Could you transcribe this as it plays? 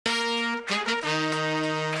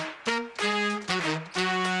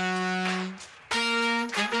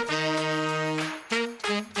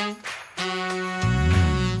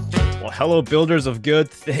Hello, builders of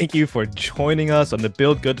good. Thank you for joining us on the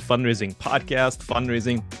Build Good Fundraising podcast.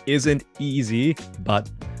 Fundraising isn't easy, but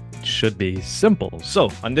it should be simple.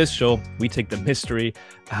 So on this show, we take the mystery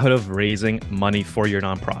out of raising money for your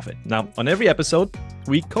nonprofit. Now, on every episode,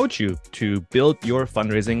 we coach you to build your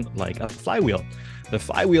fundraising like a flywheel. The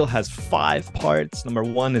flywheel has 5 parts. Number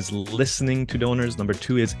 1 is listening to donors. Number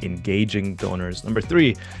 2 is engaging donors. Number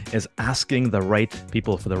 3 is asking the right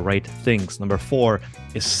people for the right things. Number 4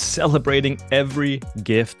 is celebrating every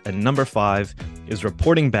gift. And number 5 is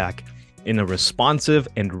reporting back in a responsive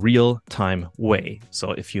and real-time way.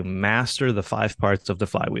 So if you master the 5 parts of the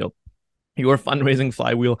flywheel, your fundraising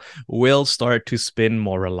flywheel will start to spin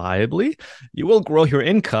more reliably. You will grow your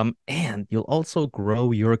income and you'll also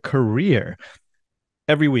grow your career.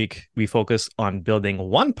 Every week, we focus on building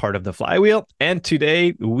one part of the flywheel, and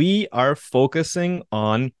today we are focusing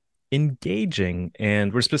on engaging,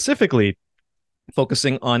 and we're specifically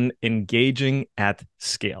focusing on engaging at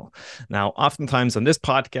scale. Now, oftentimes on this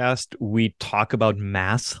podcast, we talk about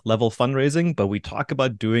mass level fundraising, but we talk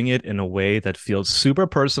about doing it in a way that feels super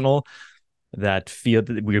personal, that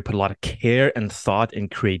we put a lot of care and thought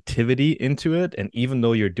and creativity into it. And even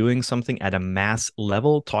though you're doing something at a mass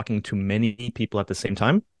level, talking to many people at the same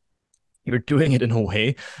time, you're doing it in a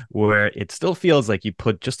way where it still feels like you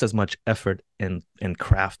put just as much effort and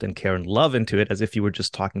craft and care and love into it as if you were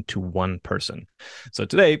just talking to one person. So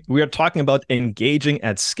today we are talking about engaging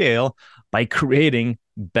at scale by creating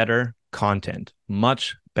better content,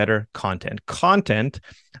 much better content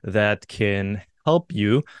that can help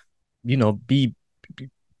you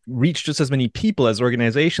reach just as many people as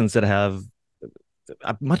organizations that have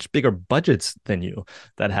much bigger budgets than you,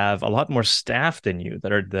 that have a lot more staff than you,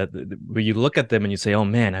 where you look at them and you say, oh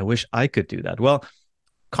man, I wish I could do that. Well,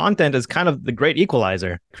 content is kind of the great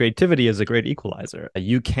equalizer. Creativity is a great equalizer.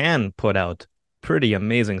 You can put out pretty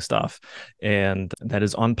amazing stuff, and that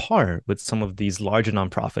is on par with some of these larger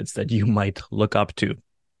nonprofits that you might look up to.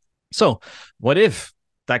 So what if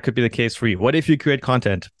that could be the case for you? What if you create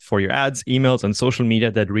content for your ads, emails, and social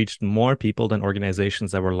media that reached more people than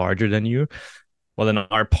organizations that were larger than you? Well, in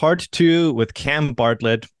our part 2 with Cam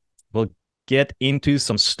Bartlett, we'll get into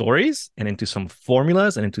some stories and into some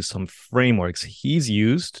formulas and into some frameworks he's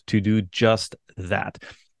used to do just that.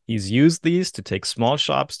 He's used these to take small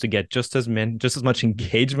shops to get just as much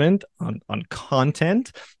engagement on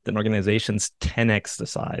content than organizations 10x the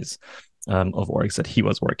size of orgs that he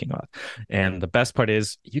was working on. And the best part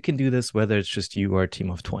is you can do this whether it's just you or a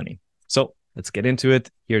team of 20. So let's get into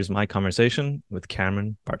it. Here's my conversation with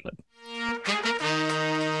Cameron Bartlett.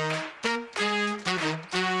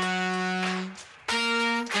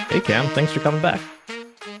 Hey Cam, thanks for coming back.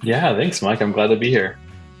 Yeah, thanks Mike. I'm glad to be here.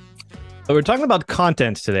 So we're talking about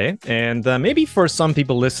content today, and maybe for some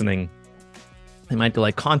people listening, they might be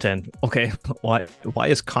like, content, okay, why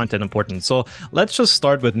is content important? So let's just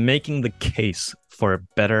start with making the case for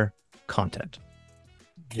better content.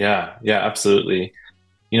 Yeah, absolutely.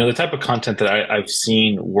 The type of content that I've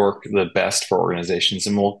seen work the best for organizations,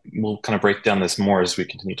 and we'll kind of break down this more as we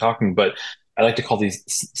continue talking, but I like to call these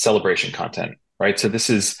celebration content, right? So this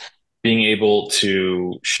is being able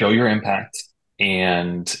to show your impact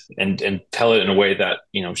and tell it in a way that,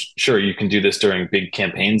 sure, you can do this during big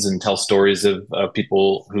campaigns and tell stories of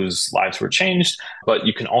people whose lives were changed, but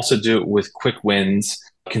you can also do it with quick wins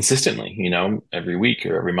consistently, every week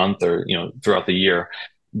or every month or, throughout the year.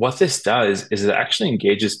 What this does is it actually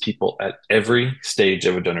engages people at every stage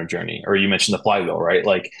of a donor journey. Or you mentioned the flywheel, right?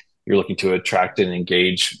 Like you're looking to attract and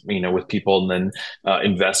engage, with people, and then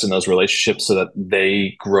invest in those relationships so that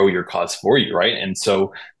they grow your cause for you, right? And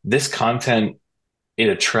so this content, it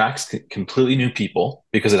attracts completely new people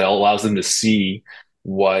because it allows them to see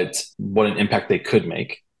what an impact they could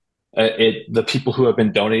make. The people who have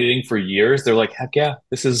been donating for years, they're like, heck yeah,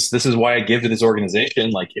 this is why I give to this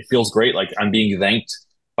organization. Like it feels great. Like I'm being thanked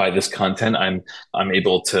by this content. I'm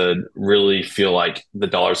able to really feel like the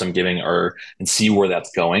dollars I'm giving are, and see where that's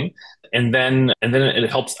going. And then it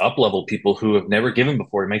helps up level people who have never given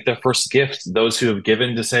before to make their first gift. Those who have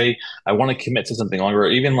given to say, I want to commit to something longer, or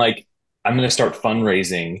even like, I'm going to start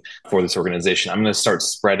fundraising for this organization. I'm going to start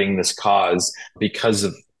spreading this cause because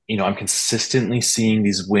of, I'm consistently seeing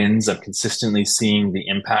these wins. I'm consistently seeing the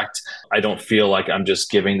impact. I don't feel like I'm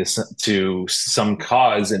just giving this to some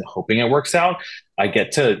cause and hoping it works out. I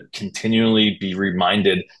get to continually be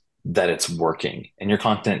reminded that it's working, and your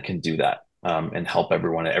content can do that and help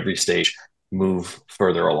everyone at every stage move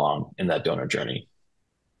further along in that donor journey.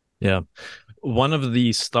 Yeah. One of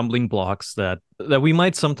the stumbling blocks that we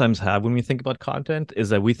might sometimes have when we think about content is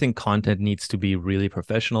that we think content needs to be really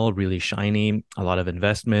professional, really shiny, a lot of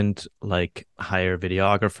investment, like hire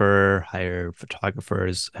videographer, hire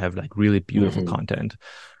photographers, have like really beautiful Mhm. content.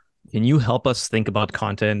 Can you help us think about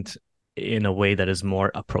content in a way that is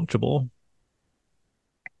more approachable?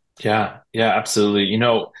 Yeah, yeah, absolutely.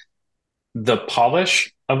 The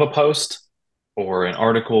polish of a post or an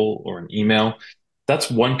article or an email,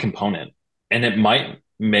 that's one component. And it might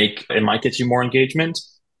get you more engagement.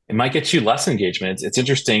 It might get you less engagement. It's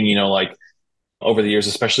interesting, like over the years,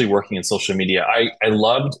 especially working in social media. I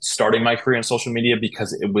loved starting my career in social media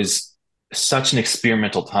because it was such an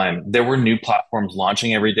experimental time. There were new platforms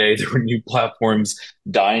launching every day. There were new platforms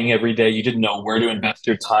dying every day. You didn't know where to invest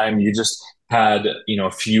your time. You just had,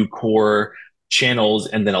 a few core channels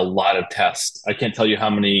and then a lot of tests. I can't tell you how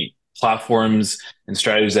many platforms and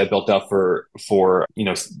strategies I built out for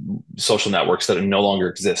social networks that no longer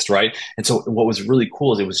exist, right? And so what was really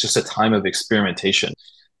cool is it was just a time of experimentation.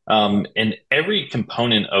 And every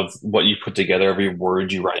component of what you put together, every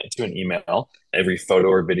word you write into an email, every photo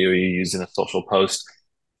or video you use in a social post,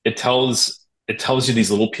 it tells you these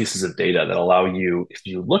little pieces of data that allow you, if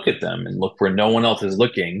you look at them and look where no one else is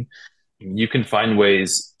looking, you can find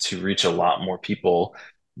ways to reach a lot more people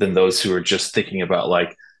than those who are just thinking about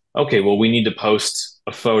like, okay, well, we need to post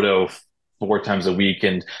a photo 4 times a week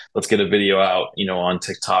and let's get a video out, on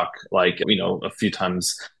TikTok, like, a few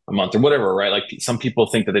times a month or whatever, right? Like some people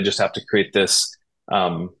think that they just have to create this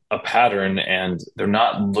a pattern and they're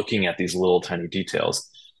not looking at these little tiny details.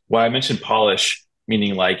 Why I mentioned polish,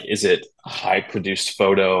 meaning like, is it a high produced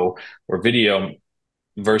photo or video?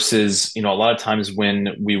 Versus a lot of times when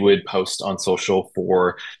we would post on social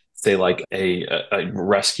for say like a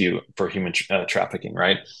rescue for human trafficking,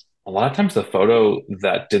 right? A lot of times the photo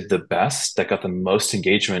that did the best, that got the most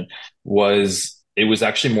engagement, was it was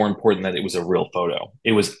actually more important that it was a real photo.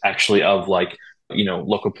 It was actually of like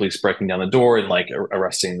local police breaking down the door and like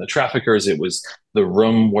arresting the traffickers. It was the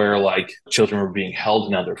room where like children were being held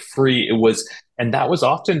and now they're free. And that was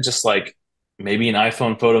often just like maybe an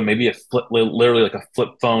iPhone photo, maybe literally like a flip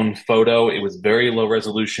phone photo. It was very low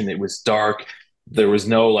resolution. It was dark. There was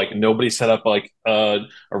no like nobody set up like a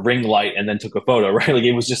ring light and then took a photo, right? Like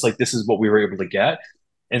it was just like this is what we were able to get.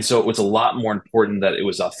 And so it was a lot more important that it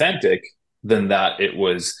was authentic than that it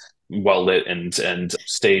was well lit and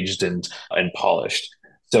staged and polished.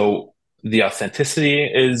 So the authenticity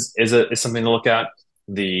is something to look at.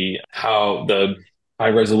 The high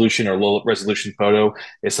resolution or low resolution photo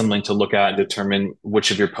is something to look at and determine which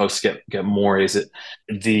of your posts get more. Is it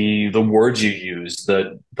the words you use,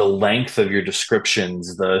 the length of your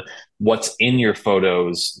descriptions, the what's in your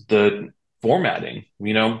photos, the formatting?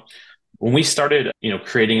 When we started,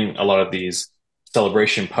 creating a lot of these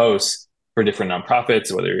celebration posts for different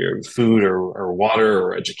nonprofits, whether you're food or water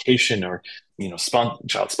or education or child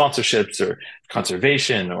sponsorships or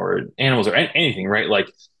conservation or animals or anything, right? Like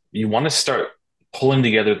you want to start pulling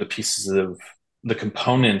together the pieces of the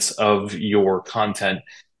components of your content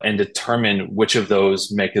and determine which of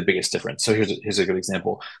those make the biggest difference. So here's a good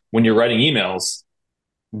example. When you're writing emails,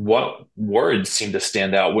 what words seem to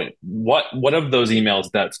stand out? What of those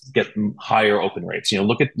emails that get higher open rates?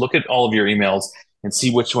 Look at all of your emails and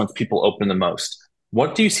see which ones people open the most.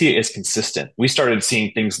 What do you see as consistent? We started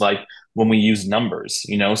seeing things like when we use numbers,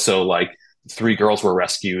 so like 3 girls were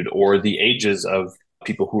rescued, or the ages of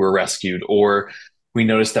people who were rescued, or we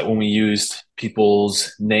noticed that when we used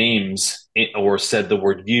people's names or said the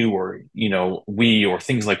word you or we or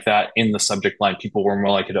things like that in the subject line, people were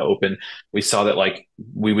more likely to open. We saw that like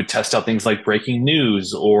we would test out things like breaking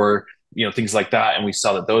news or things like that, and we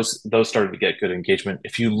saw that those started to get good engagement.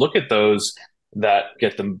 If you look at those that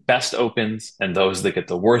get the best opens and those that get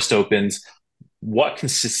the worst opens, what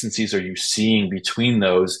consistencies are you seeing between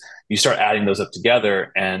those? You start adding those up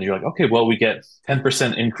together and you're like, okay, well, we get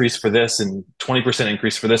 10% increase for this and 20%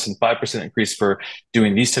 increase for this and 5% increase for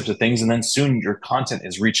doing these types of things. And then soon your content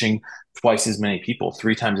is reaching twice as many people,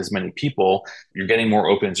 3 times as many people. You're getting more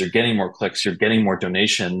opens, you're getting more clicks, you're getting more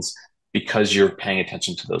donations because you're paying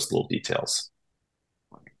attention to those little details.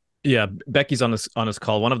 Yeah, Becky's on this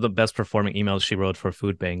call. One of the best performing emails she wrote for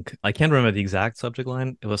Food Bank. I can't remember the exact subject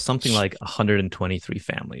line. It was something like 123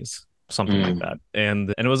 families, something like Mm. that.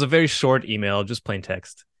 And it was a very short email, just plain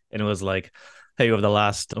text. And it was like, hey, over the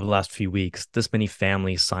last few weeks, this many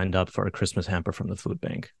families signed up for a Christmas hamper from the food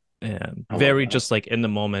bank. And I love very that. just like in the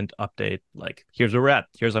moment update, like here's where we're at.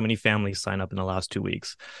 Here's how many families sign up in the last 2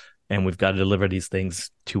 weeks. And we've got to deliver these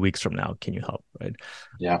things 2 weeks from now. Can you help? Right.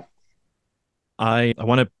 Yeah. I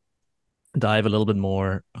want to dive a little bit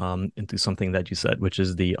more into something that you said, which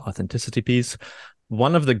is the authenticity piece.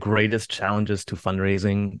 One of the greatest challenges to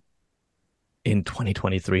fundraising in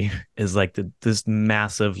 2023 is like this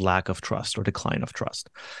massive lack of trust or decline of trust.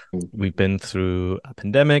 We've been through a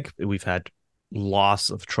pandemic. We've had loss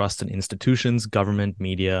of trust in institutions, government,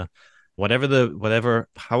 media,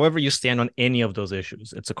 however you stand on any of those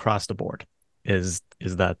issues, it's across the board. Is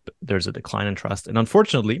that there's a decline in trust, and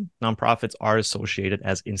unfortunately, nonprofits are associated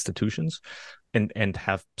as institutions, and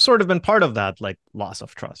have sort of been part of that like loss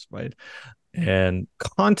of trust, right? And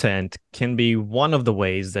content can be one of the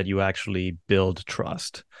ways that you actually build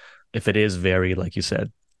trust. If it is very, like you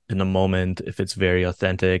said, in the moment, if it's very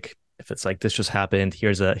authentic, if it's like this just happened,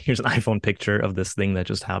 here's an iPhone picture of this thing that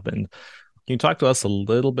just happened. Can you talk to us a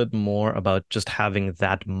little bit more about just having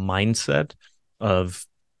that mindset of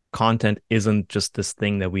content isn't just this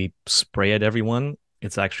thing that we spray at everyone?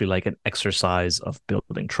 It's actually like an exercise of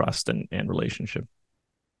building trust and relationship.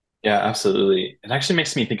 Yeah, absolutely. It actually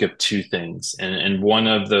makes me think of two things. And one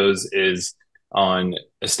of those is on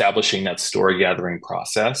establishing that story gathering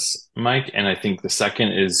process, Mike. And I think the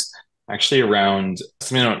second is actually around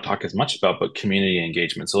something I don't talk as much about, but community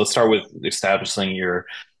engagement. So let's start with establishing your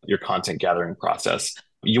content gathering process.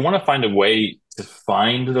 You want to find a way to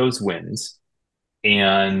find those wins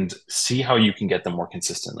and see how you can get them more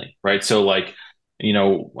consistently, right? So like,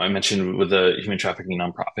 I mentioned with the human trafficking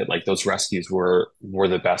nonprofit, like those rescues were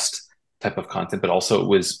the best type of content, but also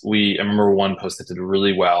I remember one post that did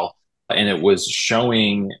really well, and it was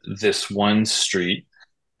showing this one street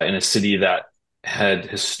in a city that had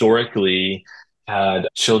historically had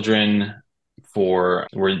children for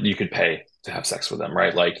where you could pay to have sex with them,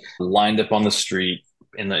 right? Like lined up on the street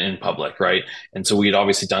in public, right? And so we had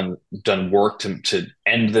obviously done work to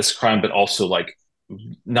end this crime, but also like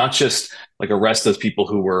not just like arrest those people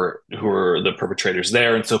who were the perpetrators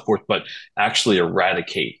there and so forth, but actually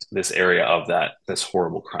eradicate this area of this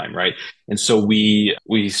horrible crime, right? And so we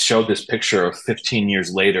showed this picture of 15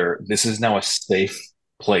 years later. This is now a safe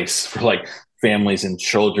place for like families and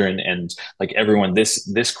children and like everyone.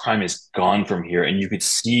 This crime is gone from here, and you could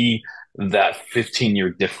see that 15-year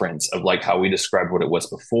difference of like how we described what it was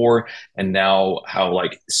before and now how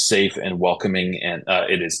like safe and welcoming and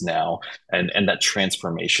it is now, and that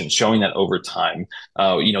transformation, showing that over time.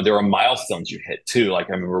 There are milestones you hit too. Like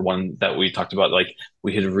I remember one that we talked about, like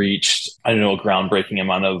we had reached, I don't know, a groundbreaking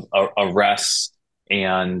amount of arrests,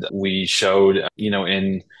 and we showed,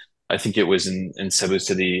 in I think it was in Cebu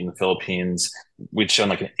City in the Philippines, we'd shown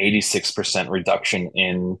like an 86% reduction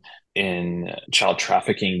in child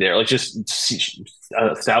trafficking there. Like just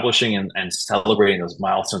establishing and celebrating those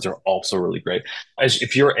milestones are also really great. As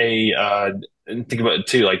if you're and think about it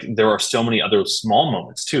too, like there are so many other small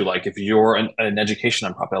moments too. Like if you're an education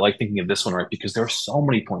nonprofit, I like thinking of this one, right? Because there are so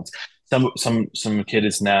many points. Some kid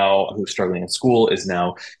is now who's struggling in school is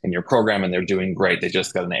now in your program and they're doing great. They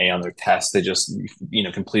just got an A on their test. They just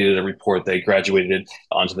completed a report. They graduated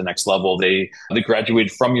onto the next level. They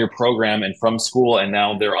graduated from your program and from school, and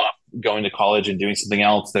now they're off going to college and doing something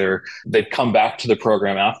else. They've come back to the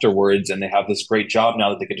program afterwards, and they have this great job now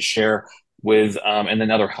that they get to share with, and then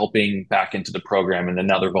now they're helping back into the program, and then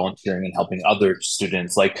now they're volunteering and helping other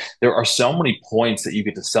students. Like there are so many points that you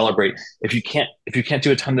get to celebrate. If you can't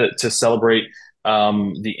do a ton to celebrate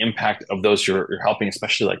the impact of those you're helping,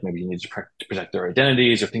 especially like maybe you need to protect their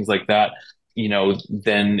identities or things like that,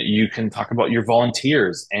 then you can talk about your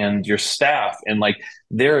volunteers and your staff and like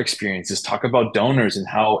their experiences. Talk about donors and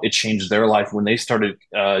how it changed their life when they started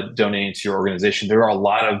donating to your organization. There are a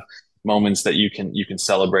lot of moments that you can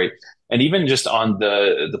celebrate, and even just on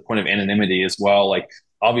the point of anonymity as well. Like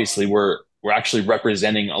obviously we're actually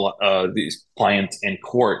representing a lot these clients in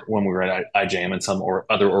court when we were at IJM and some or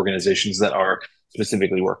other organizations that are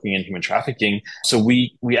specifically working in human trafficking. So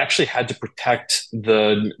we actually had to protect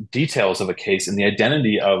the details of a case and the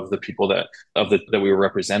identity of the people that we were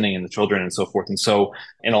representing and the children and so forth. And so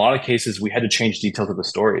in a lot of cases, we had to change details of the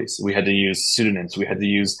stories. We had to use pseudonyms. We had to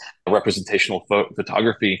use representational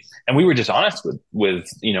photography, and we were just honest with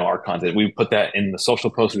our content. We put that in the social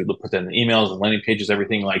posts. We put that in the emails and landing pages,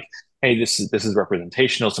 everything like, hey, this is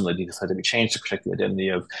representational. Some of the details had to be changed to protect the identity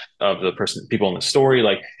of the people in the story.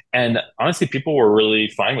 Like, and honestly, people were really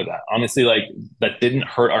fine with that. Honestly, like that didn't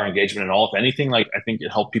hurt our engagement at all. If anything, like I think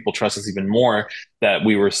it helped people trust us even more that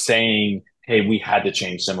we were saying, hey, we had to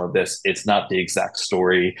change some of this. It's not the exact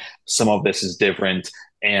story. Some of this is different.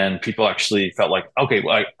 And people actually felt like, okay,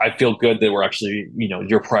 well, I feel good that we're actually,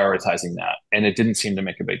 you're prioritizing that. And it didn't seem to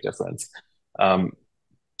make a big difference.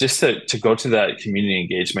 Just to go to that community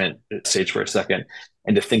engagement stage for a second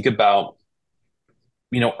and to think about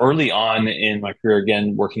early on in my career,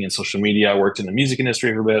 again, working in social media, I worked in the music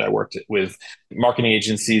industry for a bit. I worked with marketing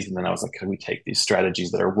agencies. And then I was like, can we take these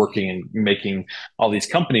strategies that are working and making all these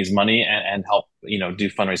companies money and help, do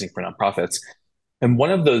fundraising for nonprofits? And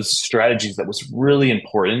one of those strategies that was really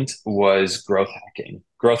important was growth hacking.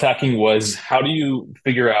 Growth hacking was, how do you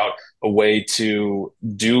figure out a way to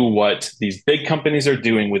do what these big companies are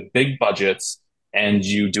doing with big budgets, and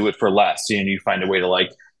you do it for less? And you find a way to,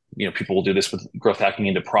 like, people will do this with growth hacking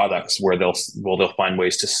into products, where they'll find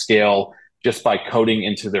ways to scale just by coding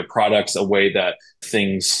into their products a way that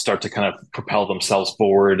things start to kind of propel themselves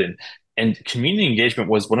forward. And community engagement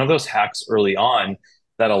was one of those hacks early on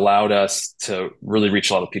that allowed us to really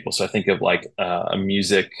reach a lot of people. So I think of like a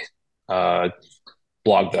music uh,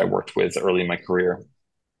 blog that I worked with early in my career.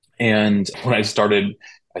 And when I started,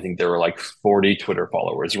 I think there were like 40 Twitter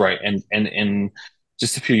followers, right? And in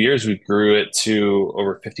just a few years, we grew it to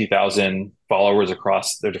over 50,000 followers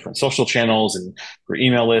across their different social channels and their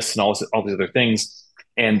email lists and all these other things.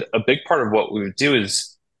 And a big part of what we would do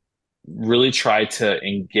is really try to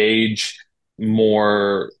engage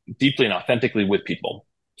more deeply and authentically with people.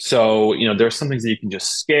 So, there's some things that you can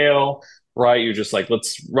just scale, right? You're just like,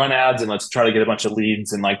 let's run ads and let's try to get a bunch of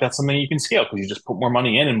leads. And like, that's something you can scale because you just put more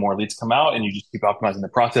money in and more leads come out, and you just keep optimizing the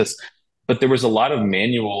process. But there was a lot of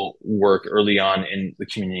manual work early on in the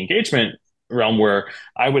community engagement realm, where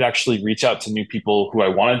I would actually reach out to new people who I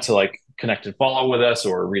wanted to like connect and follow with us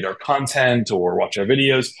or read our content or watch our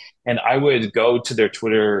videos. And I would go to their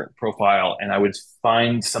Twitter profile and I would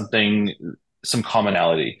find some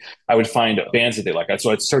commonality. I would find bands that they like.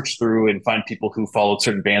 So I'd search through and find people who followed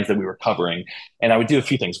certain bands that we were covering. And I would do a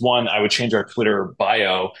few things. One, I would change our Twitter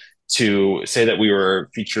bio to say that we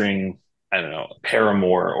were featuring, I don't know,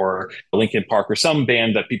 Paramore or Linkin Park or some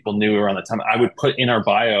band that people knew around the time. I would put in our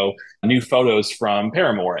bio new photos from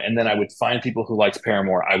Paramore, and then I would find people who liked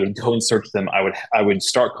Paramore. I would go and search them. I would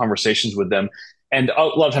start conversations with them. And a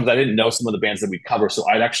lot of times I didn't know some of the bands that we cover. So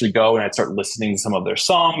I'd actually go and I'd start listening to some of their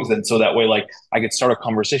songs. And so that way, like, I could start a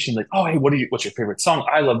conversation like, oh, hey, what's your favorite song?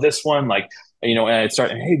 I love this one. Like, and I'd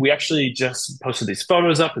start, hey, we actually just posted these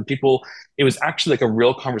photos up, and people, it was actually like a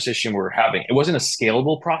real conversation we were having. It wasn't a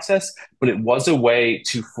scalable process, but it was a way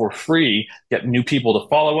to, for free, get new people to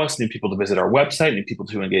follow us, new people to visit our website, new people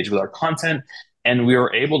to engage with our content. And we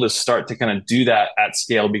were able to start to kind of do that at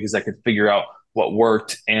scale because I could figure out what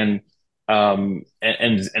worked and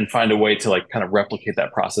find a way to like kind of replicate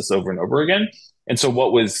that process over and over again. And so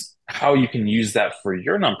how you can use that for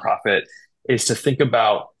your nonprofit is to think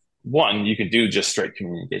about, one, you could do just straight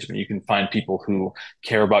community engagement. You can find people who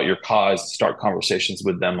care about your cause, start conversations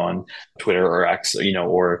with them on Twitter or X,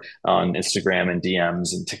 or on Instagram and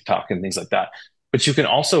DMs and TikTok and things like that. But you can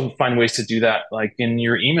also find ways to do that, like in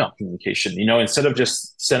your email communication. Instead of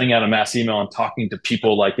just sending out a mass email and talking to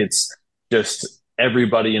people like it's just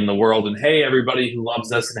everybody in the world and, hey, everybody who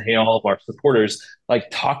loves us, and hey, all of our supporters, like,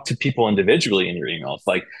 talk to people individually in your emails.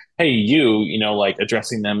 Like, hey, like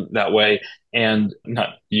addressing them that way, and not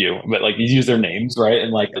you, but like you use their names, right?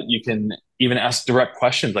 And like you can even ask direct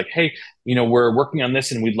questions like, hey, we're working on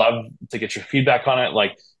this and we'd love to get your feedback on it.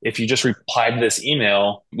 Like, if you just reply to this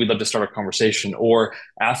email, we'd love to start a conversation. Or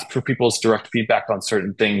ask for people's direct feedback on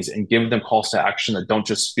certain things and give them calls to action that don't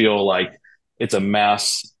just feel like it's a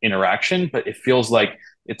mass interaction, but it feels like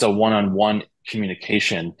it's a one-on-one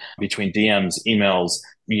communication between DMs, emails,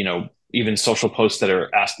 even social posts that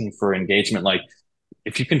are asking for engagement. Like,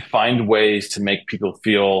 if you can find ways to make people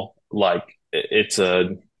feel like it's a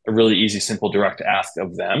really easy, simple, direct ask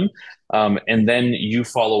of them, and then you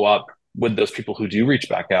follow up with those people who do reach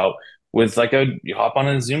back out with like you hop on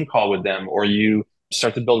a Zoom call with them, or you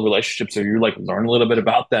start to build relationships, or you like learn a little bit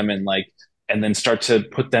about them and then start to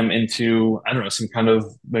put them into, I don't know, some kind of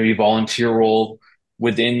maybe volunteer role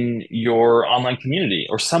within your online community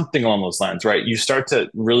or something along those lines, right? You start to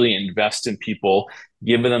really invest in people,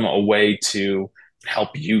 give them a way to help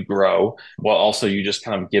you grow, while also you just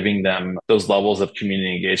kind of giving them those levels of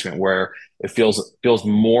community engagement where it feels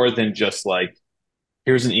more than just like,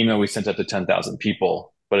 here's an email we sent out to 10,000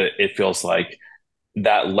 people, but it feels like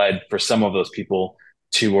that led for some of those people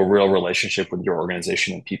to a real relationship with your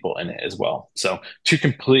organization and people in it as well. So two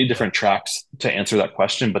completely different tracks to answer that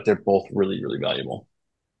question, but they're both really, really valuable.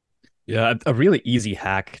 Yeah, a really easy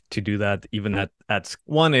hack to do that, even at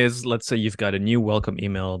one is, let's say you've got a new welcome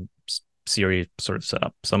email series sort of set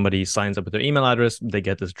up. Somebody signs up with their email address, they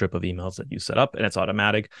get this drip of emails that you set up, and it's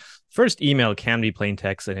automatic. First email can be plain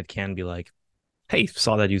text, and it can be like, hey,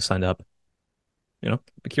 saw that you signed up. Be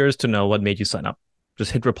curious to know what made you sign up.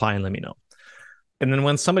 Just hit reply and let me know. And then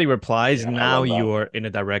when somebody replies, Yeah, I now love that. you're in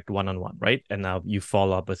a direct one-on-one, right? And now you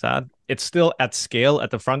follow up with that. it's still at scale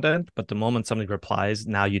at the front end, but the moment somebody replies,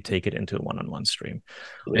 now you take it into a one-on-one stream.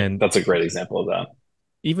 And That's a great example of that.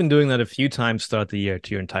 even doing that a few times throughout the year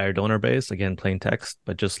to your entire donor base, again, plain text,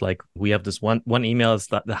 but just like we have this one email, is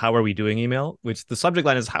the how are we doing email, which the subject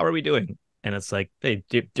line is how are we doing? And it's like, hey,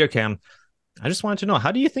 dear Cam, I just wanted to know,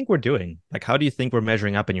 how do you think we're doing? Like, how do you think we're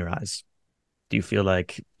measuring up in your eyes? Do you feel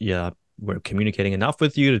like, yeah, we're communicating enough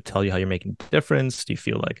with you to tell you how you're making a difference? Do you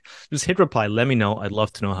feel like, just hit reply, let me know. I'd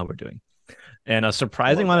love to know how we're doing. And a I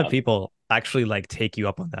surprising love amount of that. people actually like take you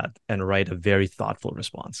up on that and write a very thoughtful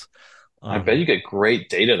response. I bet Um, you get great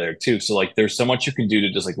data there too. So like there's so much you can do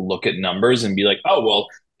to just like look at numbers and be like, oh, well,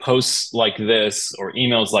 posts like this or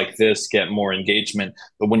emails like this get more engagement.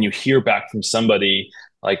 But when you hear back from somebody,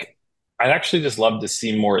 like I'd actually just love to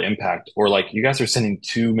see more impact, or like you guys are sending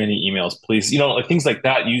too many emails, please. Like things like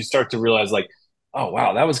that, you start to realize like, oh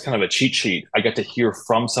wow, that was kind of a cheat sheet. I got to hear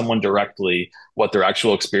from someone directly what their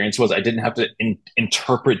actual experience was. I didn't have to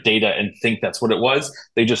interpret data and think that's what it was.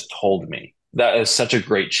 They just told me. That is such a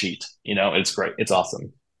great cheat. It's great. It's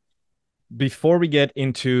awesome. Before we get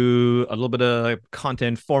into a little bit of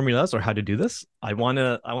content formulas or how to do this, I want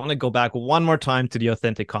to go back one more time to the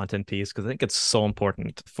authentic content piece because I think it's so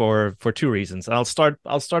important for two reasons. And I'll start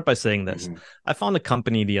by saying this. Mhm. I found a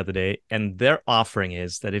company the other day, and their offering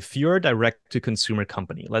is that if you're a direct to consumer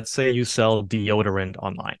company, let's say you sell deodorant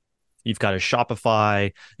online, you've got a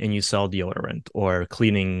Shopify and you sell deodorant or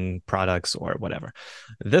cleaning products or whatever.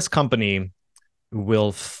 This company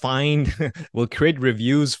will find will create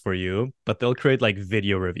reviews for you, but they'll create like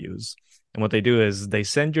video reviews. And what they do is they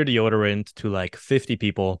send your deodorant to like 50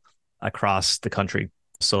 people across the country.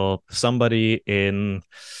 So somebody in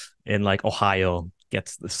like Ohio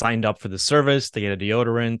gets signed up for the service, they get a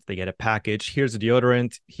deodorant, they get a package. Here's a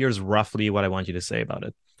deodorant, here's roughly what I want you to say about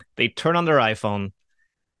it. They turn on their iPhone,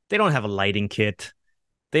 they don't have a lighting kit,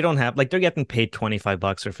 they don't have, like, they're getting paid 25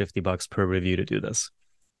 bucks or 50 bucks per review to do this.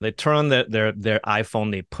 They turn on their iPhone,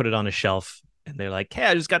 they put it on a shelf, and they're like, hey,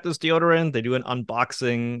 I just got this deodorant. They do an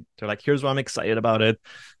unboxing. They're like, here's why I'm excited about it.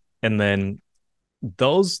 And then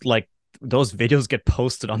those videos get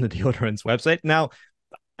posted on the deodorant's website. Now,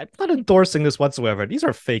 I'm not endorsing this whatsoever. These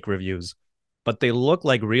are fake reviews, but they look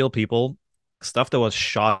like real people, stuff that was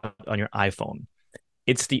shot on your iPhone.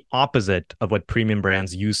 It's the opposite of what premium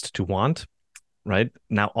brands used to want. Right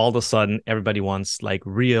now, all of a sudden, everybody wants like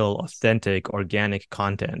real, authentic, organic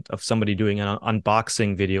content of somebody doing an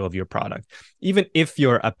unboxing video of your product, even if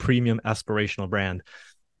you're a premium aspirational brand.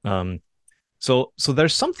 So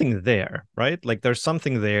there's something there, right? Like there's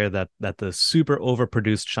something there that the super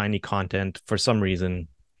overproduced shiny content for some reason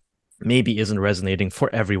maybe isn't resonating for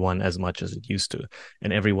everyone as much as it used to,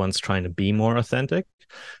 and everyone's trying to be more authentic.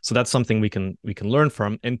 So that's something we can learn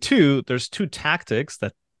from. And two, there's two tactics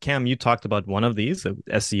that, Cam, you talked about one of these,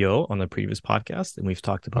 SEO, on the previous podcast, and we've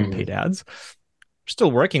talked about paid Mhm. ads. Still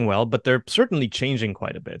working well, but they're certainly changing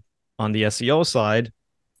quite a bit. On the SEO side,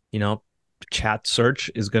 you know, chat search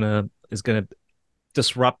is gonna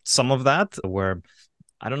disrupt some of that. Where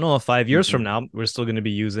I don't know if 5 years from Mhm. now we're still going to be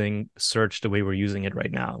using search the way we're using it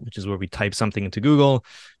right now, which is where we type something into Google,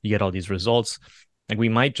 you get all these results. Like we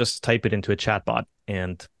might just type it into a chatbot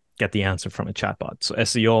and get the answer from a chatbot. So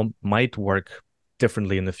SEO might work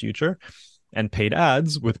differently in the future. And paid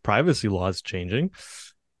ads, with privacy laws changing,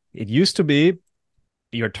 it used to be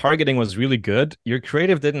your targeting was really good. Your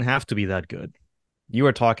creative didn't have to be that good. You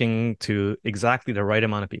were talking to exactly the right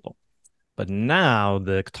amount of people. But now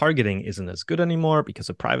the targeting isn't as good anymore because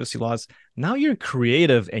of privacy laws. Now your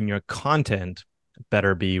creative and your content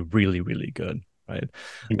better be really, really good. Right.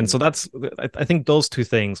 And so Mhm. I think those two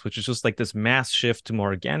things, which is just like this mass shift to more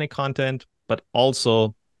organic content, but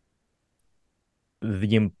also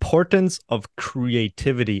the importance of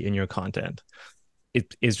creativity in your content.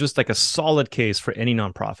 It is just like a solid case for any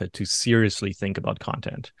nonprofit to seriously think about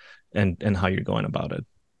content and how you're going about it.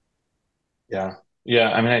 Yeah.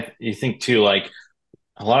 Yeah. I mean, you think too, like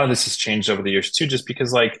a lot of this has changed over the years too, just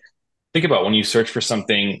because like think about when you search for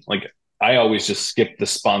something, like I always just skip the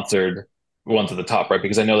sponsored ones at the top, right?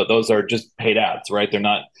 Because I know that those are just paid ads, right? They're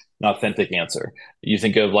not an authentic answer. You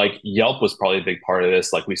think of like Yelp was probably a big part of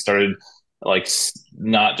this. Like we started like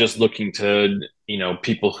not just looking to,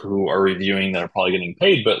 people who are reviewing that are probably getting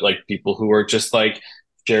paid, but like people who are just like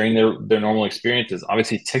sharing their normal experiences.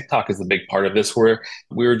 Obviously, TikTok is a big part of this where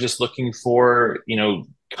we were just looking for,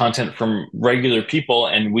 content from regular people,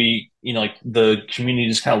 and we like the community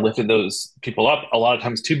just kind of lifted those people up a lot of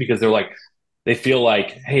times too, because they're like they feel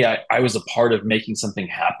like, hey, I was a part of making something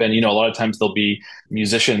happen. A lot of times there'll be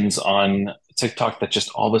musicians on TikTok that just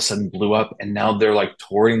all of a sudden blew up and now they're like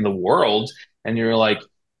touring the world, and you're like,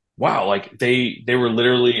 wow, like they were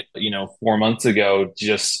literally, 4 months ago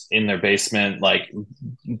just in their basement, like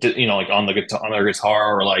like on the guitar, on their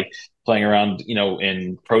guitar, or like playing around,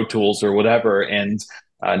 in Pro Tools or whatever, and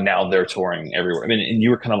now they're touring everywhere. I mean, and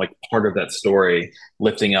you were kind of like part of that story,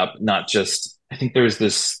 lifting up not just. I think there's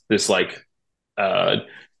this like uh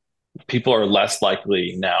people are less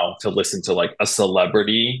likely now to listen to like a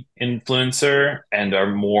celebrity influencer and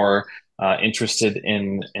are more interested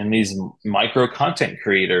in these micro content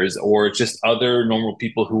creators or just other normal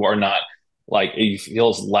people who are not like it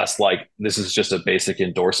feels less like this is just a basic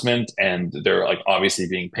endorsement and they're like obviously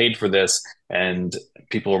being paid for this, and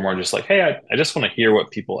people are more just like, hey, I just want to hear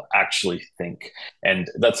what people actually think. And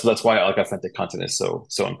that's why like authentic content is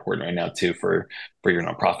so important right now too for your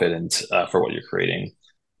nonprofit and for what you're creating.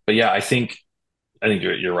 But yeah, I think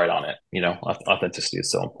you're right on it. Authenticity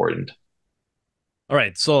is so important. All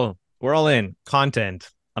right, so we're all in. Content,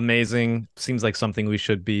 amazing. Seems like something we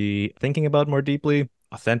should be thinking about more deeply.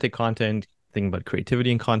 Authentic content, thinking about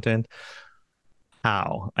creativity and content.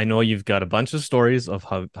 How? I know you've got a bunch of stories of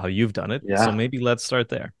how you've done it, so Yeah. maybe let's start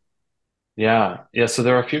there. Yeah. Yeah. So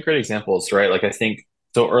there are a few great examples, right? Like I think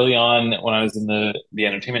so early on when I was in the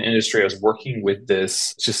entertainment industry, I was working with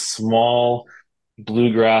this just small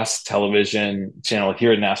bluegrass television channel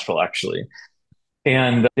here in Nashville, actually.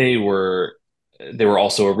 And they were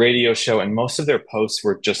also a radio show, and most of their posts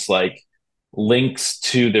were just like links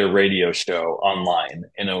to their radio show online.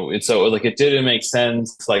 And so like it didn't make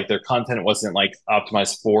sense. Like their content wasn't like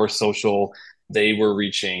optimized for social. They were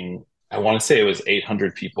reaching, I want to say it was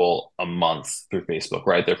 800 people a month through Facebook,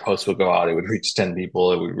 right? Their posts would go out, it would reach 10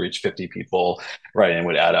 people, it would reach 50 people, right? And it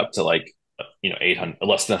would add up to like 800,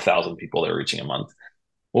 less than 1,000 people they're reaching a month.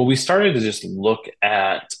 Well, we started to just look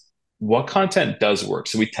at what content does work.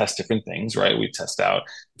 So we test different things, right? We test out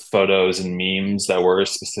photos and memes that were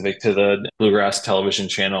specific to the bluegrass television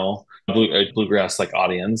channel, bluegrass like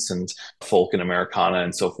audience and folk and Americana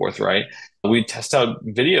and so forth, right? We test out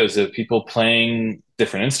videos of people playing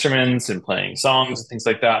different instruments and playing songs and things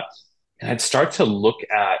like that. And I'd start to look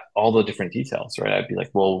at all the different details, right? I'd be like,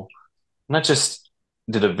 well, not just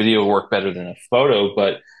did a video work better than a photo,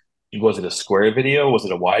 but was it a square video? Was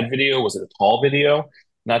it a wide video? Was it a tall video?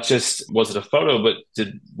 Not just was it a photo, but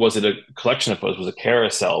was it a collection of photos? Was it a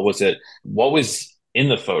carousel? Was it what was in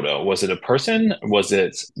the photo? Was it a person? Was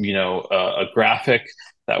it a graphic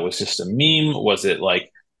that was just a meme? Was it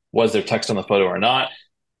like was there text on the photo or not?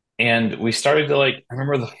 And we started to like, I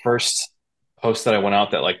remember the first post that I went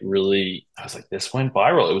out that like really, I was like, this went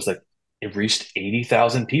viral. It was like, it reached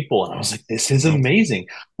 80,000 people. And I was like, this is amazing.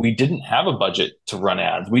 We didn't have a budget to run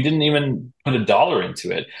ads. We didn't even put a dollar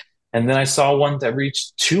into it. And then I saw one that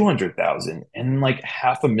reached 200,000 and like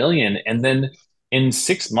 500,000. And then in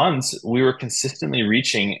 6 months, we were consistently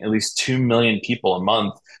reaching at least 2 million people a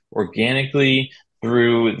month organically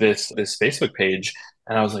through this Facebook page.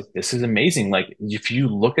 And I was like, this is amazing. Like, if you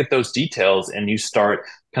look at those details and you start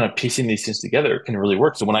kind of piecing these things together, it can really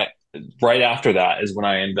work. So right after that is when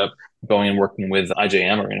I ended up going and working with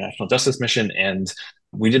IJM or International Justice Mission. And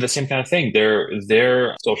we did the same kind of thing.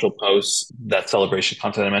 Their social posts, that celebration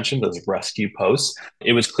content I mentioned, those rescue posts,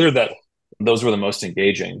 it was clear that those were the most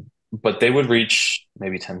engaging, but they would reach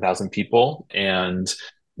maybe 10,000 people and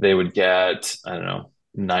they would get, I don't know,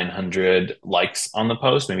 900 likes on the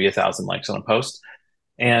post, maybe 1,000 likes on a post.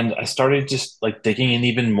 And I started just like digging in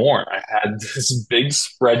even more. I had this big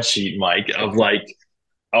spreadsheet, Mike, of like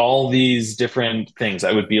all these different things.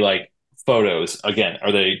 I would be like, photos, again,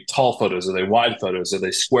 are they tall photos? Are they wide photos? Are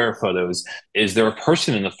they square photos? Is there a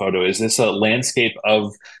person in the photo? Is this a landscape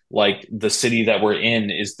of like the city that we're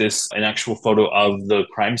in? Is this an actual photo of the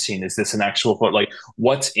crime scene? Is this an actual photo? Like,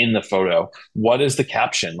 what's in the photo? What is the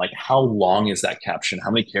caption? Like, how long is that caption?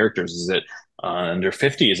 How many characters is it? Under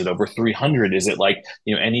 50? Is it over 300? Is it like,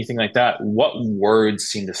 anything like that? What words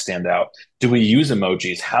seem to stand out? Do we use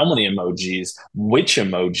emojis? How many emojis? Which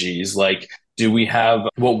emojis? Like, do we have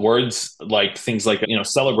what words like things like,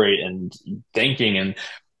 celebrate and thanking? And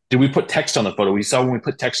do we put text on the photo? We saw when we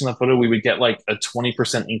put text on the photo, we would get like a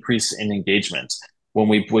 20% increase in engagement. When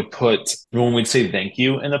we'd say thank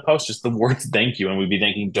you in the post, just the words thank you, and we'd be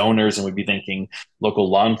thanking donors and we'd be thanking local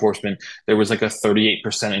law enforcement, there was like a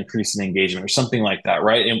 38% increase in engagement or something like that,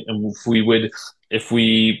 right? And if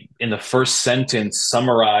we in the first sentence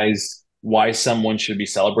summarized why someone should be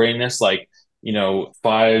celebrating this, like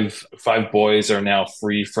five boys are now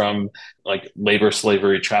free from like labor,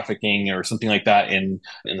 slavery, trafficking, or something like that in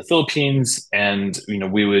the Philippines. And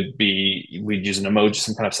we'd use an emoji,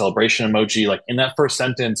 some kind of celebration emoji. Like in that first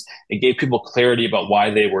sentence, it gave people clarity about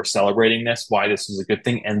why they were celebrating this, why this was a good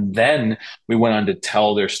thing. And then we went on to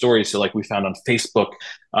tell their stories. So like we found on Facebook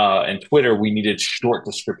and Twitter, we needed short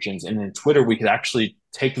descriptions. And in Twitter, we could actually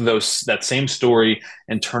take that same story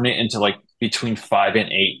and turn it into like between 5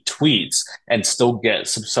 and 8 tweets and still get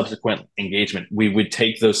some subsequent engagement. We would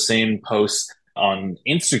take those same posts on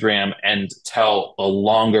Instagram and tell a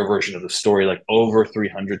longer version of the story, like over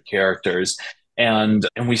 300 characters. And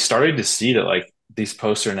we started to see that like these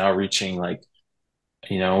posts are now reaching like,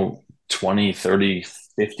 20, 30,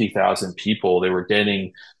 50,000 people. They were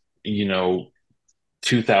getting, you know,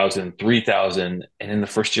 2,000, 3,000. And in the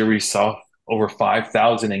first year, we saw over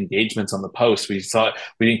 5,000 engagements on the post. We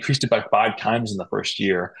increased it by 5 times in the first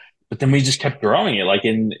year, but then we just kept growing it. Like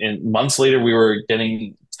in months later, we were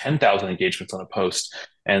getting 10,000 engagements on a post,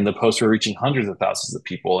 and the posts were reaching hundreds of thousands of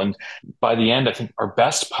people. And by the end, I think our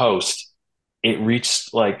best post, it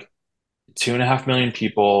reached like 2.5 million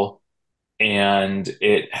people, and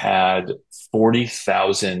it had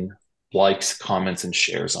 40,000 likes, comments, and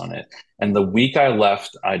shares on it. And the week I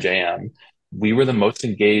left IJM, we were the most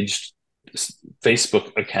engaged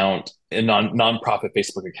Facebook account, a nonprofit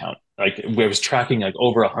Facebook account. Like I was tracking like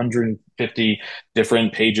over 150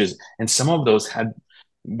 different pages, and some of those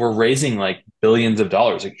were raising like billions of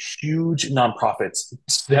dollars, like huge nonprofits,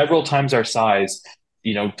 several times our size,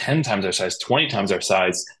 10 times our size, 20 times our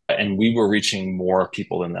size, and we were reaching more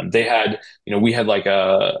people than them. We had like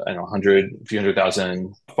a few hundred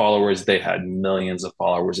thousand followers. They had millions of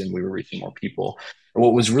followers, and we were reaching more people. And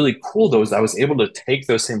what was really cool though is I was able to take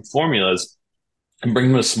those same formulas and bring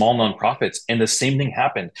them to small nonprofits. And the same thing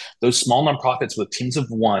happened. Those small nonprofits with teams of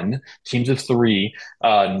one, teams of three,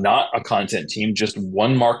 not a content team, just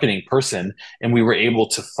one marketing person. And we were able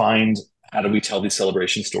to find, how do we tell these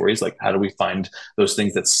celebration stories? Like, how do we find those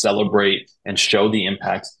things that celebrate and show the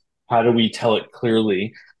impact? How do we tell it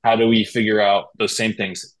clearly? How do we figure out those same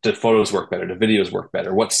things? Do photos work better? Do videos work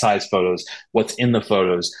better? What size photos? What's in the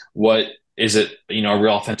photos? What is it, a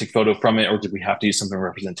real authentic photo from it, or did we have to use something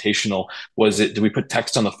representational? Did we put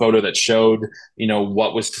text on the photo that showed,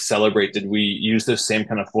 what was to celebrate? Did we use those same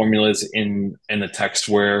kind of formulas in the text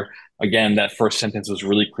where, again, that first sentence was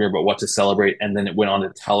really clear about what to celebrate, and then it went on to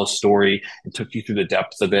tell a story and took you through the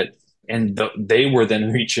depth of it. And they were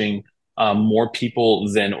then reaching more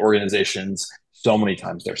people than organizations so many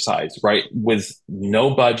times their size, right? With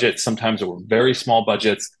no budget, sometimes it were very small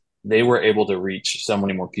budgets, they were able to reach so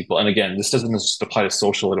many more people. And again, this doesn't just apply to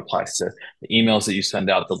social, it applies to the emails that you send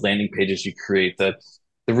out, the landing pages you create. The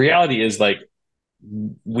reality is like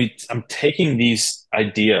I'm taking these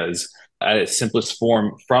ideas at its simplest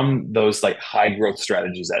form from those like high growth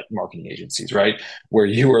strategies at marketing agencies, right? Where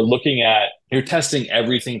you're testing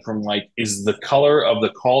everything from like, is the color of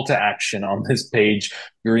the call to action on this page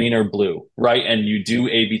green or blue, right? And you do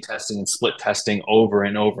A/B testing and split testing over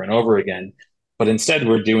and over and over again. But instead,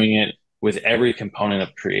 we're doing it with every component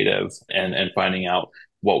of creative and finding out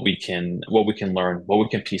what we can learn, what we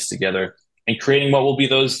can piece together, and creating what will be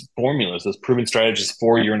those formulas, those proven strategies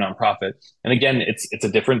for your nonprofit. And again, it's a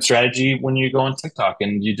different strategy when you go on TikTok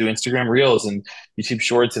and you do Instagram Reels and YouTube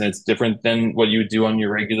Shorts, and it's different than what you would do on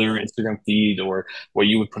your regular Instagram feed or what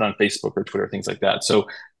you would put on Facebook or Twitter, things like that. So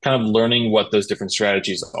kind of learning what those different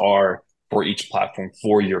strategies are for each platform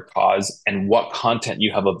for your cause and what content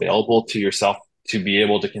you have available to yourself to be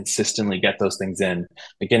able to consistently get those things in.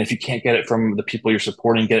 Again, if you can't get it from the people you're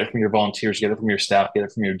supporting, get it from your volunteers, get it from your staff, get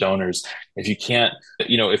it from your donors. If you can't,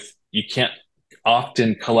 if you can't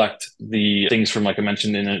often collect the things from, like I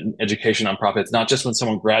mentioned, in an education nonprofit, not just when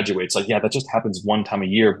someone graduates, like, yeah, that just happens one time a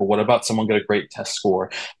year, but what about someone got a great test score?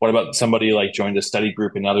 What about somebody like joined a study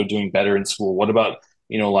group and now they're doing better in school? What about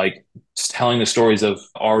like just telling the stories of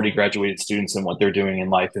already graduated students and what they're doing in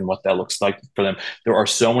life and what that looks like for them? There are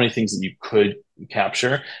so many things that you could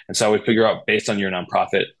capture. And so I would figure out, based on your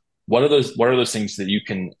nonprofit, what are those things that you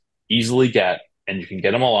can easily get, and you can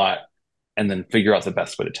get them a lot, and then figure out the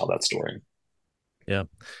best way to tell that story. Yeah.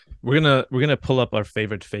 We're gonna pull up our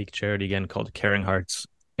favorite fake charity again, called Caring Hearts.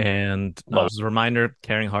 And as a reminder,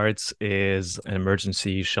 Caring Hearts is an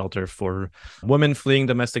emergency shelter for women fleeing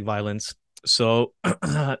domestic violence. So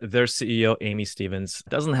their CEO, Amy Stevens,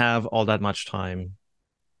 doesn't have all that much time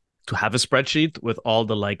to have a spreadsheet with all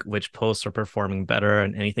the like which posts are performing better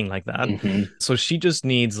and anything like that. Mm-hmm. So she just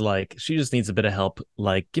needs a bit of help.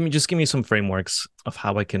 Like, give me some frameworks of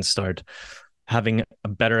how I can start having a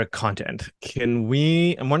better content,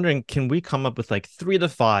 I'm wondering, can we come up with like 3 to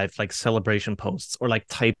 5 like celebration posts or like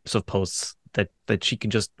types of posts that she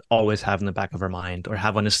can just always have in the back of her mind or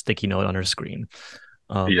have on a sticky note on her screen?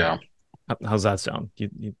 Um, Yeah, how's that sound? You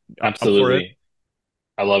up for it? absolutely.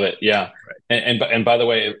 I love it. Yeah. And by the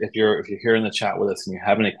way, if you're here in the chat with us and you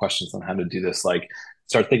have any questions on how to do this, like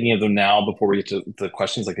start thinking of them now before we get to the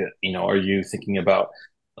questions. Like, are you thinking about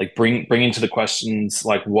like bring into the questions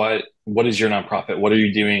like what is your nonprofit? What are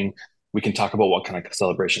you doing? We can talk about what kind of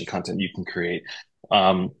celebration content you can create.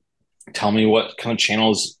 Um, Tell me what kind of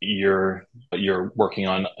channels you're working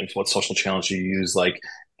on, what social channels you use. Like,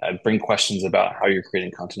 bring questions about how you're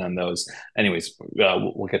creating content on those. Anyways,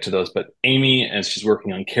 we'll get to those. But Amy, as she's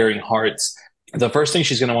working on Caring Hearts, the first thing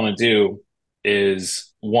she's going to want to do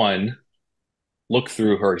is one, look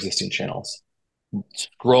through her existing channels.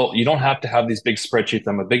 Scroll. You don't have to have these big spreadsheets.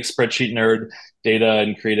 I'm a big spreadsheet nerd, data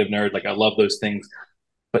and creative nerd. Like I love those things,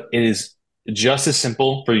 but it is just as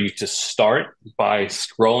simple for you to start by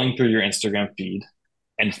scrolling through your Instagram feed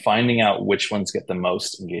and finding out which ones get the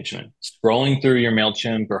most engagement. Scrolling through your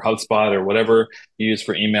MailChimp or HubSpot or whatever you use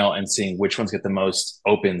for email and seeing which ones get the most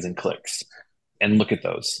opens and clicks and look at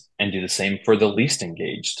those and do the same for the least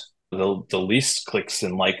engaged, the least clicks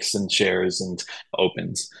and likes and shares and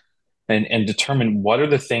opens. And determine what are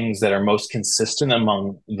the things that are most consistent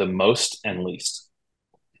among the most and least.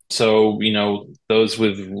 So, those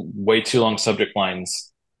with way too long subject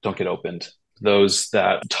lines don't get opened. Those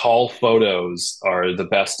that tall photos are the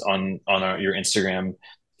best on your Instagram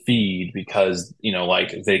feed because,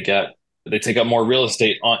 like they take up more real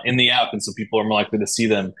estate in the app, and so people are more likely to see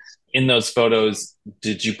them. In those photos,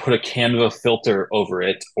 did you put a Canva filter over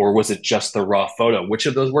it, or was it just the raw photo? Which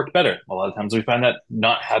of those worked better? A lot of times we find that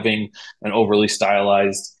not having an overly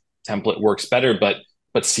stylized template works better, but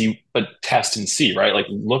test and see, right? Like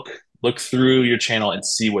look through your channel and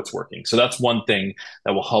see what's working. So that's one thing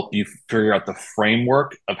that will help you figure out the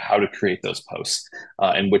framework of how to create those posts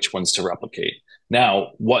and which ones to replicate.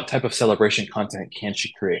 Now, what type of celebration content can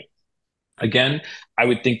she create? Again, I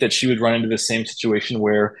would think that she would run into the same situation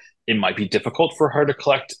where it might be difficult for her to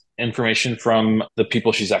collect information from the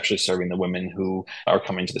people she's actually serving, the women who are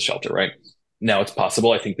coming to the shelter, right? Now it's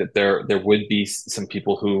possible. I think that there would be some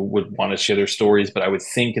people who would want to share their stories, but I would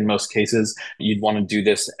think in most cases you'd want to do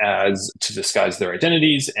this as to disguise their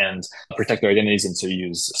identities and protect their identities, and so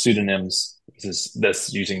use pseudonyms.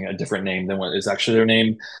 This using a different name than what is actually their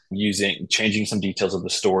name, changing some details of the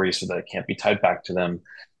story so that it can't be tied back to them,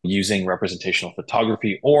 using representational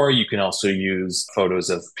photography, or you can also use photos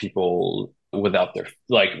of people without their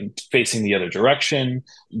like facing the other direction.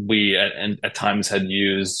 We at times had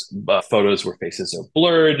used photos where faces are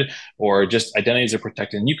blurred or just identities are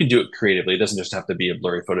protected. And you can do it creatively. It doesn't just have to be a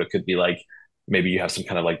blurry photo. It could be like maybe you have some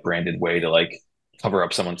kind of like branded way to like cover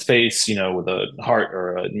up someone's face, with a heart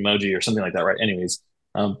or an emoji or something like that, right? Anyways,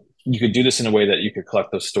 you could do this in a way that you could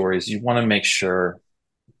collect those stories. You want to make sure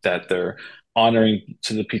that they're honoring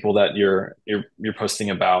to the people that you're posting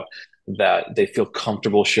about, that they feel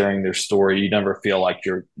comfortable sharing their story. You never feel like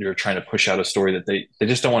you're trying to push out a story that they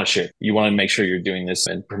just don't want to share. You want to make sure you're doing this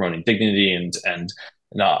and promoting dignity and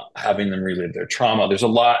not having them relive their trauma. There's a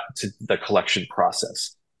lot to the collection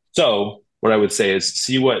process. So what I would say is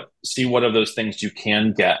see what of those things you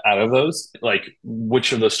can get out of those, like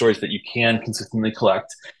which of those stories that you can consistently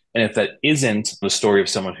collect. And if that isn't the story of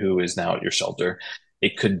someone who is now at your shelter,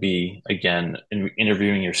 it could be, again,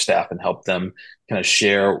 interviewing your staff and help them kind of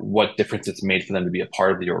share what difference it's made for them to be a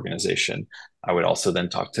part of the organization. I would also then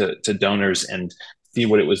talk to donors and see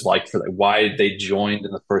what it was like for them, why they joined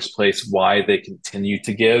in the first place, why they continue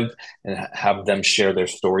to give, and have them share their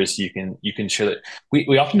stories. So you can share that.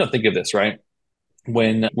 We often don't think of this, right?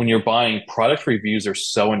 When you're buying, product reviews are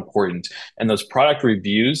so important, and those product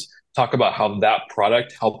reviews talk about how that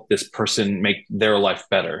product helped this person make their life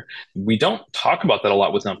better. We don't talk about that a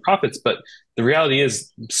lot with nonprofits, but the reality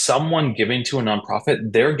is someone giving to a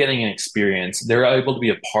nonprofit, they're getting an experience, they're able to be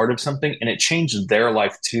a part of something, and it changed their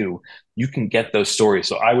life too. You can get those stories.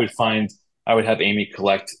 So I would have Amy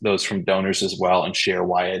collect those from donors as well and share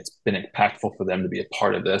why it's been impactful for them to be a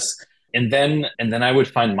part of this. And then I would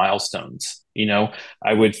find milestones.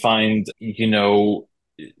 I would find,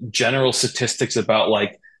 general statistics about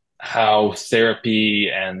like how therapy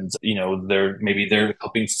and they're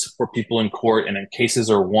helping support people in court, and in cases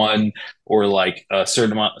are won, or like a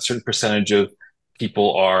certain percentage of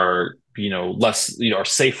people are less are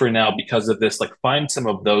safer now because of this. Like find some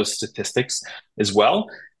of those statistics as well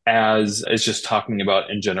as just talking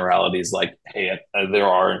about in generalities, like hey, there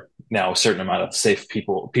are now a certain amount of safe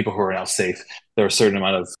people who are now safe. There are a certain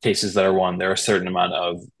amount of cases that are won. There are a certain amount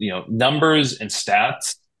of, numbers and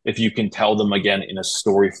stats. If you can tell them again in a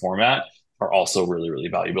story format, are also really, really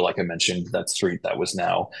valuable. Like I mentioned, that street that was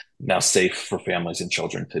now safe for families and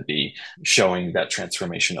children to be showing that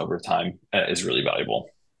transformation over time is really valuable.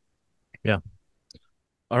 Yeah.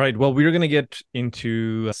 All right. Well, we're going to get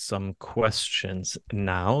into some questions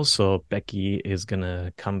now. So Becky is going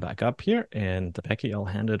to come back up here. And Becky, I'll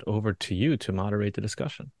hand it over to you to moderate the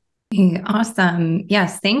discussion. Awesome.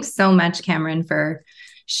 Yes. Thanks so much, Cameron, for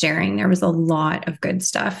sharing. There was a lot of good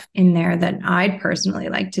stuff in there that I'd personally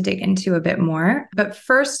like to dig into a bit more. But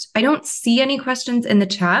first, I don't see any questions in the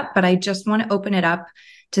chat, but I just want to open it up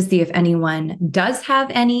to see if anyone does have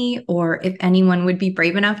any, or if anyone would be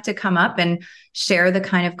brave enough to come up and share the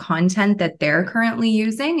kind of content that they're currently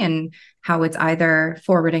using and how it's either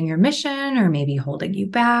forwarding your mission or maybe holding you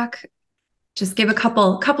back. Just give a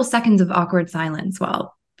couple seconds of awkward silence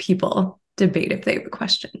while people debate if they have a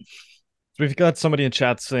question. So we've got somebody in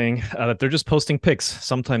chat saying that they're just posting pics,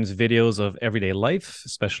 sometimes videos of everyday life,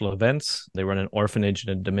 special events. They run an orphanage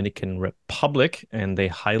in the Dominican Republic, and they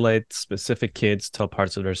highlight specific kids, tell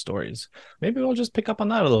parts of their stories. Maybe we'll just pick up on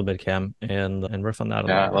that a little bit, Cam, and riff on that a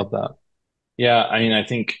Yeah, I little love that. Yeah, I mean, I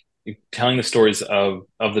think telling the stories of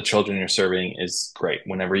the children you're serving is great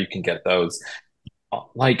whenever you can get those.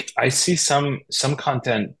 Like I see some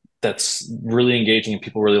content that's really engaging and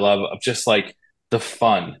people really love of just like the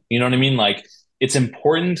fun. You know what I mean? Like it's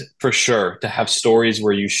important for sure to have stories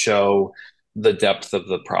where you show the depth of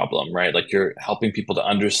the problem, right? Like you're helping people to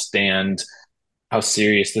understand how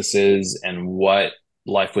serious this is and what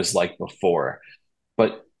life was like before.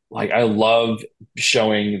 But like I love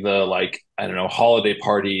showing the like I don't know holiday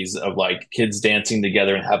parties of like kids dancing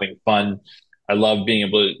together and having fun. I love being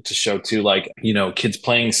able to show too like kids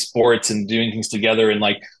playing sports and doing things together and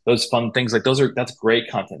like those fun things like that's great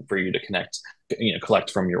content for you to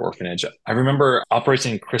collect from your orphanage. I remember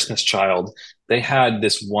Operation Christmas Child. They had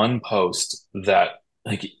this one post that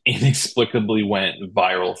like inexplicably went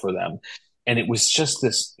viral for them, and it was just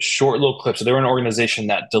this short little clip. So they're an organization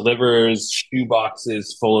that delivers shoe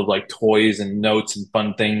boxes full of like toys and notes and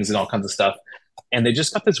fun things and all kinds of stuff. And they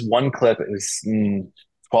just got this one clip. It was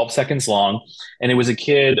 12 seconds long. And it was a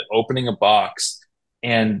kid opening a box.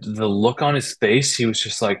 And the look on his face, he was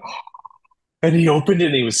just like, and he opened it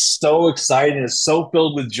and he was so excited and so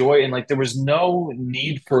filled with joy. And like there was no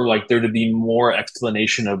need for like there to be more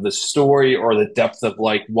explanation of the story or the depth of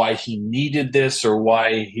like why he needed this or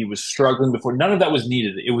why he was struggling before. None of that was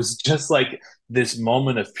needed. It was just like this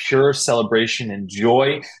moment of pure celebration and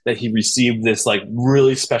joy that he received this like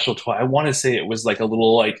really special toy. I want to say it was like a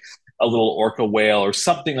little orca whale or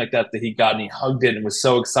something like that that he got, and he hugged it and was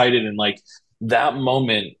so excited. And like that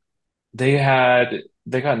moment, they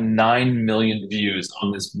got 9 million views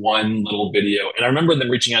on this one little video. And I remember them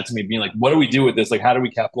reaching out to me being like, what do we do with this? Like, how do we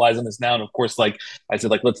capitalize on this now? And of course, like I said,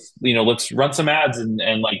 like, let's run some ads and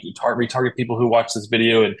like retarget people who watch this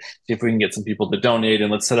video and see if we can get some people to donate,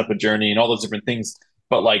 and let's set up a journey and all those different things.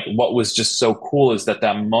 But like, what was just so cool is that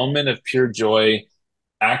moment of pure joy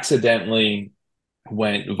accidentally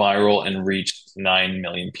went viral and reached 9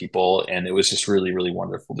 million people. And it was just really, really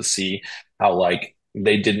wonderful to see how like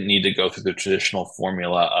they didn't need to go through the traditional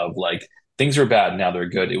formula of like things are bad, now they're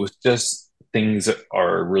good. It was just things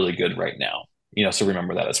are really good right now. So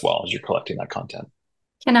remember that as well as you're collecting that content.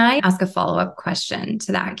 Can I ask a follow-up question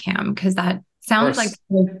to that, Cam? Because that sounds like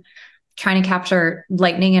trying to capture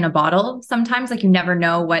lightning in a bottle sometimes. Like you never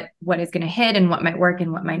know what is going to hit and what might work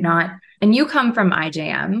and what might not. And you come from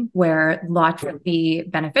IJM, where lots of the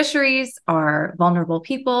beneficiaries are vulnerable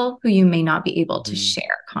people who you may not be able to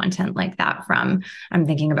share content like that from. I'm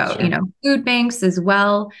thinking about, food banks as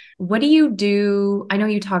well. What do you do? I know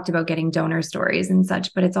you talked about getting donor stories and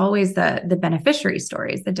such, but it's always the beneficiary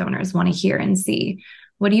stories that donors want to hear and see.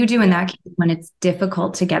 What do you do in that case when it's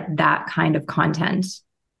difficult to get that kind of content?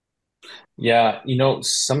 Yeah,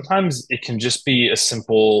 sometimes it can just be a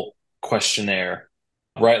simple questionnaire,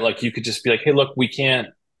 right? Like you could just be like, hey, look, we can't,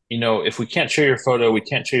 if we can't share your photo, we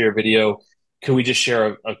can't share your video, could we just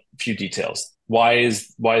share a few details? Why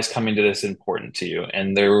is coming to this important to you?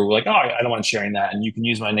 And they were like, oh, I don't want sharing that. And you can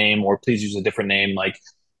use my name, or please use a different name. Like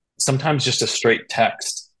sometimes just a straight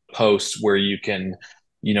text post where you can,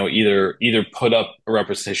 either put up a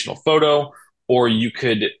representational photo, or you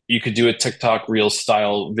could do a TikTok reel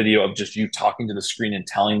style video of just you talking to the screen and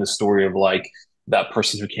telling the story of like that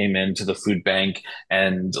person who came into the food bank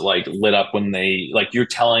and like lit up when they like you're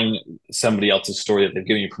telling somebody else's story that they've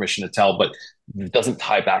given you permission to tell, but it doesn't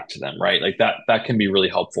tie back to them, right? Like that can be really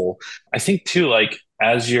helpful. I think too, like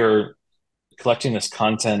as you're collecting this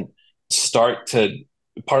content, part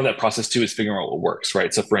of that process too is figuring out what works,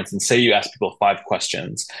 right? So for instance, say you ask people 5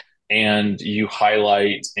 questions and you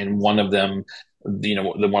highlight in one of them,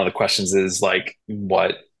 one of the questions is like,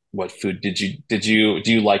 what food do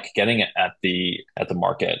you like getting at the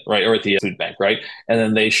market, right? Or at the food bank, right? And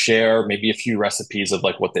then they share maybe a few recipes of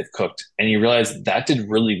like what they've cooked. And you realize that did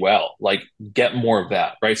really well. Like get more of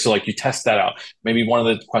that, right? So like you test that out. Maybe one of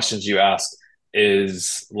the questions you ask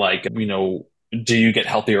is like, do you get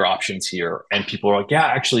healthier options here? And people are like, yeah,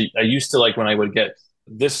 actually, I used to like when I would get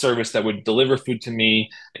this service that would deliver food to me,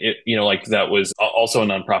 like that was also a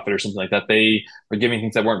nonprofit or something like that. They were giving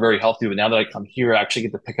things that weren't very healthy, but now that I come here, I actually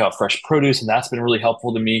get to pick out fresh produce, and that's been really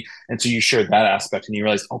helpful to me. And so you share that aspect, and you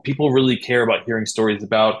realize, oh, people really care about hearing stories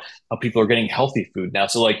about how people are getting healthy food now.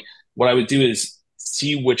 So like, what I would do is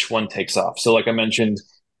see which one takes off. So like I mentioned,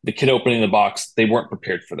 the kid opening the box, they weren't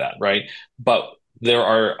prepared for that, right? But there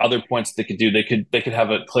are other points they could do. They could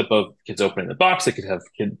have a clip of kids opening the box. They could have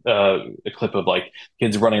a clip of like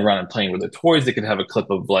kids running around and playing with their toys. They could have a clip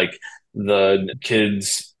of like the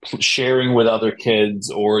kids sharing with other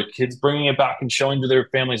kids, or kids bringing it back and showing to their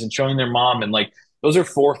families and showing their mom. And like those are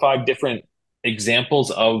 4 or 5 different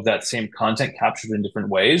examples of that same content captured in different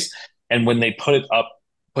ways. And when they put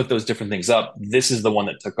those different things up, this is the one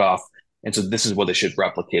that took off. And so this is what they should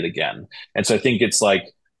replicate again. And so I think it's like,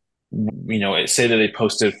 say that they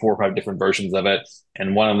posted 4 or 5 different versions of it,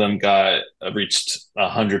 and one of them reached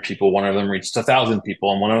 100 people, one of them reached 1,000 people,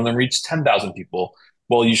 and one of them reached 10,000 people.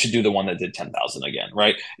 Well, you should do the one that did 10,000 again,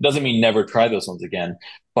 right? It doesn't mean never try those ones again,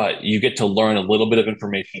 but you get to learn a little bit of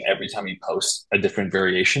information every time you post a different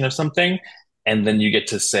variation of something. And then you get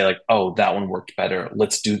to say like, oh, that one worked better.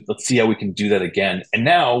 Let's see how we can do that again. And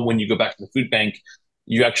now when you go back to the food bank,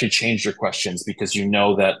 you actually change your questions because you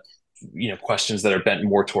know that questions that are bent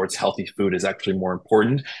more towards healthy food is actually more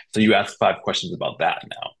important. So you ask 5 questions about that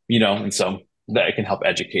now, and so that it can help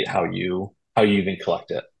educate how you even collect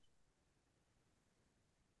it.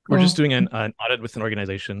 We're just doing an audit with an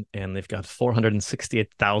organization, and they've got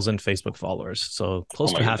 468,000 Facebook followers. So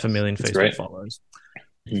close to 500,000 Facebook followers.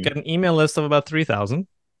 You've got an email list of about 3,000.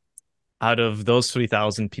 Out of those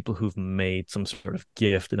 3,000, people who've made some sort of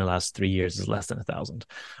gift in the last 3 years is less than 1,000.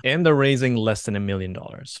 And they're raising less than $1 million.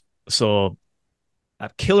 So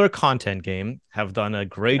a killer content game, have done a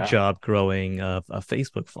great job growing a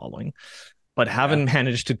Facebook following, but haven't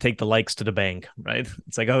managed to take the likes to the bank, right?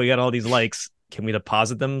 It's like, oh, we got all these likes. Can we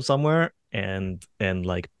deposit them somewhere and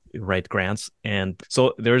like write grants? And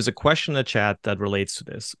so there's a question in the chat that relates to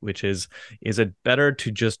this, which is it better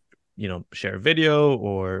to just share a video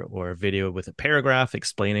or a video with a paragraph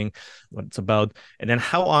explaining what it's about? And then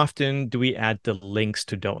how often do we add the links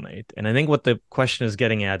to donate? And I think what the question is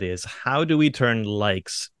getting at is, how do we turn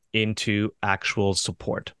likes into actual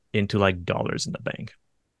support, into like dollars in the bank?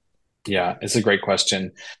 Yeah, it's a great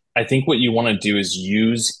question. I think what you want to do is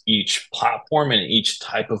use each platform and each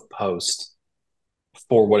type of post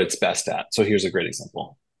for what it's best at. So here's a great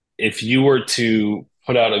example. If you were to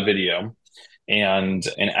put out a video and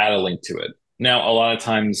add a link to it. Now, a lot of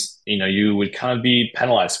times, you would kind of be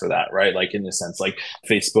penalized for that, right? Like in the sense, like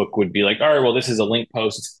Facebook would be like, all right, well, this is a link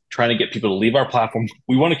post. It's trying to get people to leave our platform.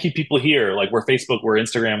 We want to keep people here. Like we're Facebook, we're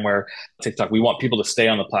Instagram, we're TikTok. We want people to stay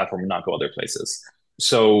on the platform and not go other places.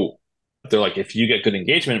 So they're like, if you get good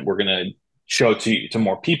engagement, we're going to show to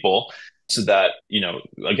more people so that,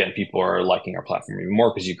 again, people are liking our platform even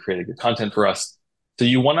more because you created good content for us. So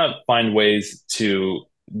you want to find ways to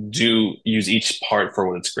use each part for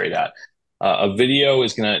what it's great at. A video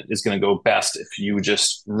is gonna go best if you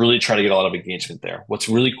just really try to get a lot of engagement there. What's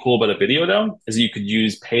really cool about a video though is you could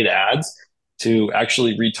use paid ads to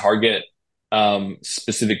actually retarget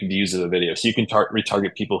specific views of a video. So you can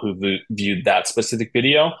retarget people who viewed that specific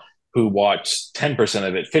video, who watched 10%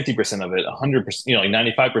 of it, 50% of it, 100%,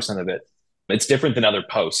 like 95% of it. It's different than other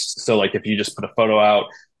posts. So like if you just put a photo out,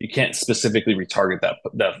 you can't specifically retarget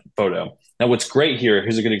that photo. Now, what's great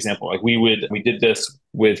here's a good example. Like we did this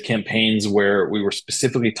with campaigns where we were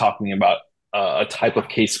specifically talking about a type of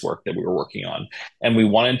casework that we were working on. And we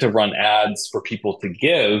wanted to run ads for people to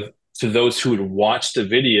give to those who had watched a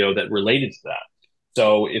video that related to that.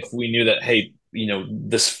 So if we knew that, hey,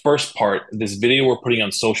 this first part, this video we're putting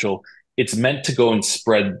on social, it's meant to go and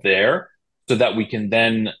spread there so that we can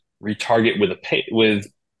then retarget with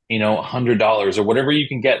 $100 or whatever you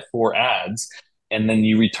can get for ads, and then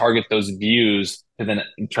you retarget those views and then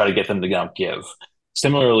try to get them to now give.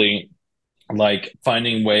 Similarly, like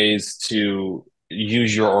finding ways to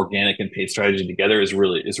use your organic and paid strategy together is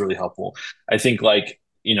really helpful. I think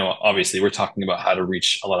obviously we're talking about how to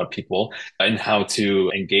reach a lot of people and how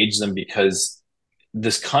to engage them, because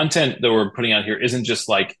this content that we're putting out here isn't just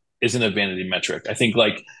like isn't a vanity metric. I think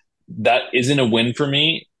like that isn't a win for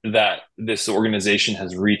me that this organization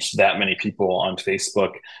has reached that many people on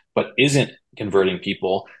Facebook, but isn't converting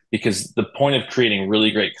people, because the point of creating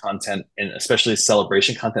really great content, and especially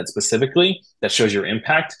celebration content specifically that shows your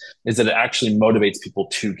impact, is that it actually motivates people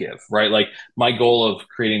to give, right? Like my goal of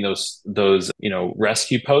creating those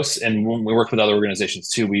rescue posts, and when we work with other organizations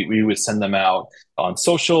too, we would send them out on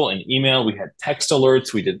social and email. We had text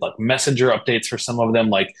alerts, we did like messenger updates for some of them.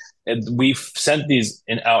 Like, and we've sent these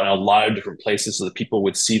out in a lot of different places so that people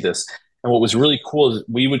would see this. And what was really cool is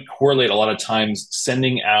we would correlate a lot of times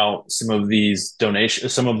sending out some of these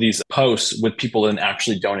posts with people then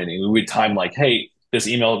actually donating. We would time like, hey, this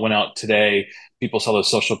email went out today. People saw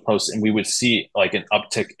those social posts, and we would see like an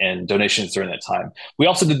uptick in donations during that time. We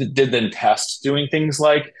also did then tests doing things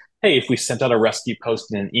like, hey, if we sent out a rescue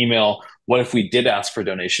post in an email, what if we did ask for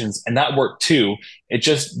donations? And that worked too. It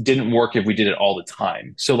just didn't work if we did it all the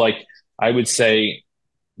time. So like I would say,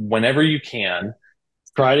 whenever you can,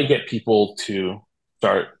 try to get people to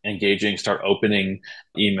start engaging, start opening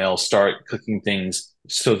emails, start clicking things,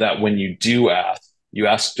 so that when you do ask, you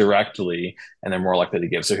ask directly and they're more likely to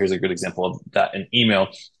give. So here's a good example of that in email.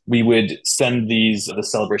 We would send the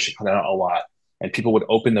celebration content out a lot, and people would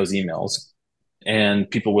open those emails and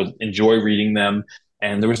people would enjoy reading them.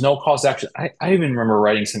 And there was no call to action. I even remember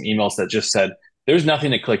writing some emails that just said, there's nothing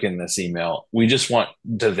to click in this email. We just want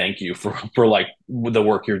to thank you for like the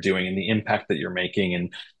work you're doing and the impact that you're making,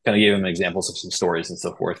 and kind of gave them examples of some stories and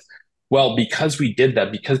so forth. Well, because we did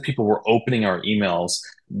that, because people were opening our emails,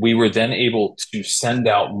 we were then able to send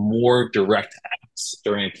out more direct asks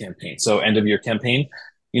during a campaign. So end of year campaign,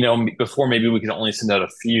 before maybe we could only send out a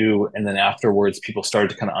few, and then afterwards people started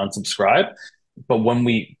to kind of unsubscribe. But when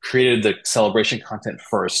we created the celebration content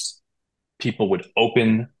first, people would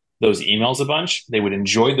open those emails a bunch. They would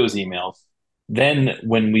enjoy those emails. Then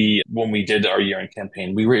when we did our year-end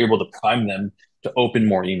campaign, we were able to prime them to open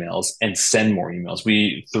more emails and send more emails.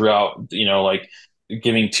 We throughout, like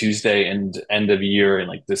Giving Tuesday and end of year and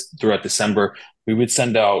like this throughout December, we would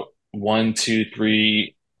send out 1, 2,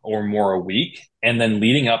 3 or more a week. And then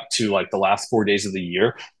leading up to like the last 4 days of the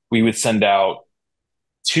year, we would send out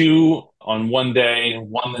 2 on one day,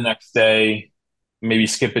 1 the next day, maybe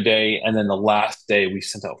skip a day. And then the last day, we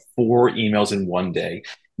sent out 4 emails in one day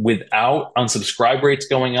without unsubscribe rates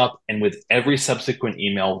going up, and with every subsequent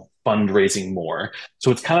email fundraising more.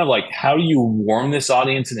 So it's kind of like, how do you warm this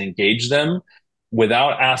audience and engage them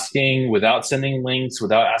without asking, without sending links,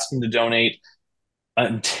 without asking to donate,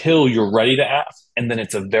 until you're ready to ask. And then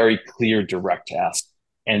it's a very clear, direct ask.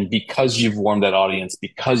 And because you've warmed that audience,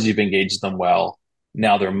 because you've engaged them well,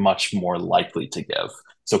 now they're much more likely to give.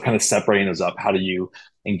 So kind of separating those up. How do you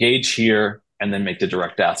engage here and then make the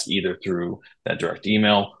direct ask either through that direct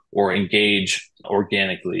email, or engage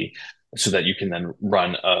organically so that you can then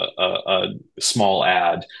run a small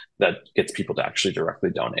ad that gets people to actually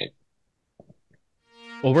directly donate.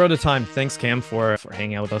 Well, we're out of time. Thanks, Cam, for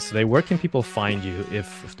hanging out with us today. Where can people find you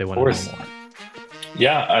if they want to know more?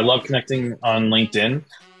 Yeah, I love connecting on LinkedIn.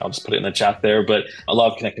 I'll just put it in the chat there, but I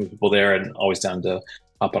love connecting with people there, and always down to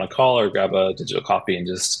hop on a call or grab a digital coffee and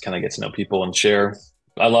just kind of get to know people and share.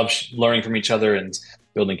 I love learning from each other and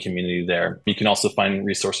building community there. You can also find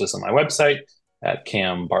resources on my website at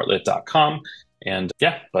cambartlett.com. And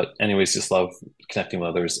yeah, but anyways, just love connecting with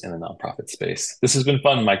others in the nonprofit space. This has been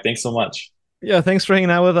fun, Mike. Thanks so much. Yeah, thanks for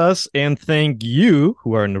hanging out with us, and thank you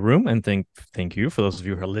who are in the room, and thank you for those of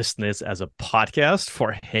you who are listening this as a podcast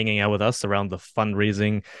for hanging out with us around the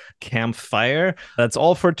fundraising campfire. That's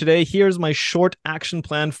all for today. Here's my short action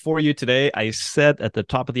plan for you today. I said at the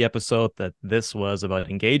top of the episode that this was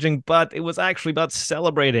about engaging, but it was actually about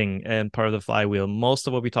celebrating, and part of the flywheel. Most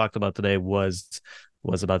of what we talked about today was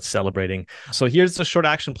about celebrating. So here's the short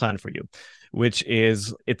action plan for you, which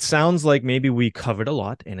is, it sounds like maybe we covered a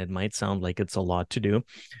lot, and it might sound like it's a lot to do.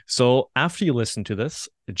 So after you listen to this,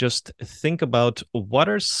 just think about what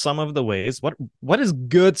are some of the ways, what is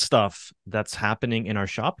good stuff that's happening in our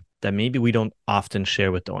shop that maybe we don't often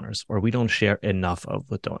share with donors, or we don't share enough of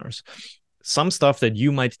with donors. Some stuff that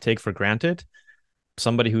you might take for granted,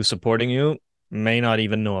 somebody who's supporting you may not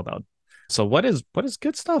even know about. So what is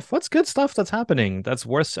good stuff? What's good stuff that's happening that's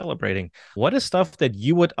worth celebrating? What is stuff that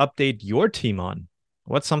you would update your team on?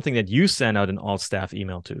 What's something that you send out an all-staff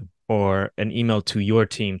email to, or an email to your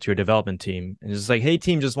team, to your development team? And it's like, hey,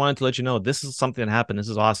 team, just wanted to let you know this is something that happened. This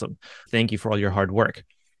is awesome. Thank you for all your hard work.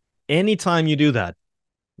 Anytime you do that,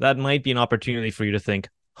 that might be an opportunity for you to think,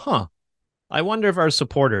 I wonder if our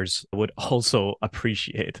supporters would also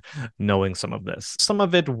appreciate knowing some of this. Some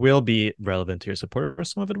of it will be relevant to your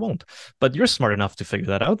supporters, some of it won't. But you're smart enough to figure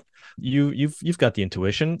that out. You've got the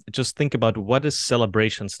intuition. Just think about what is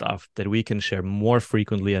celebration stuff that we can share more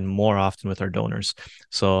frequently and more often with our donors,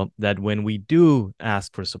 so that when we do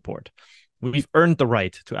ask for support, we've earned the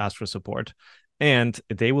right to ask for support. And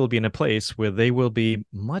they will be in a place where they will be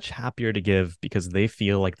much happier to give because they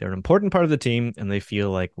feel like they're an important part of the team, and they feel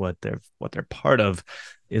like what they're part of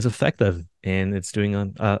is effective and it's doing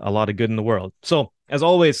a lot of good in the world. So as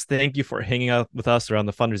always, thank you for hanging out with us around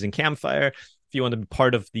the fundraising campfire. If you want to be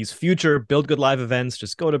part of these future Build Good Live events,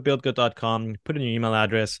 just go to buildgood.com, put in your email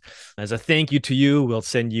address. As a thank you to you, we'll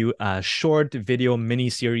send you a short video mini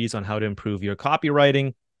series on how to improve your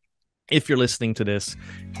copywriting. If you're listening to this,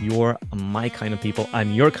 you're my kind of people.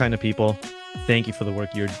 I'm your kind of people. Thank you for the work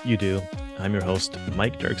you do. I'm your host,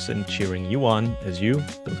 Mike Dirksen, cheering you on as you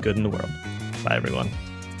build good in the world. Bye, everyone.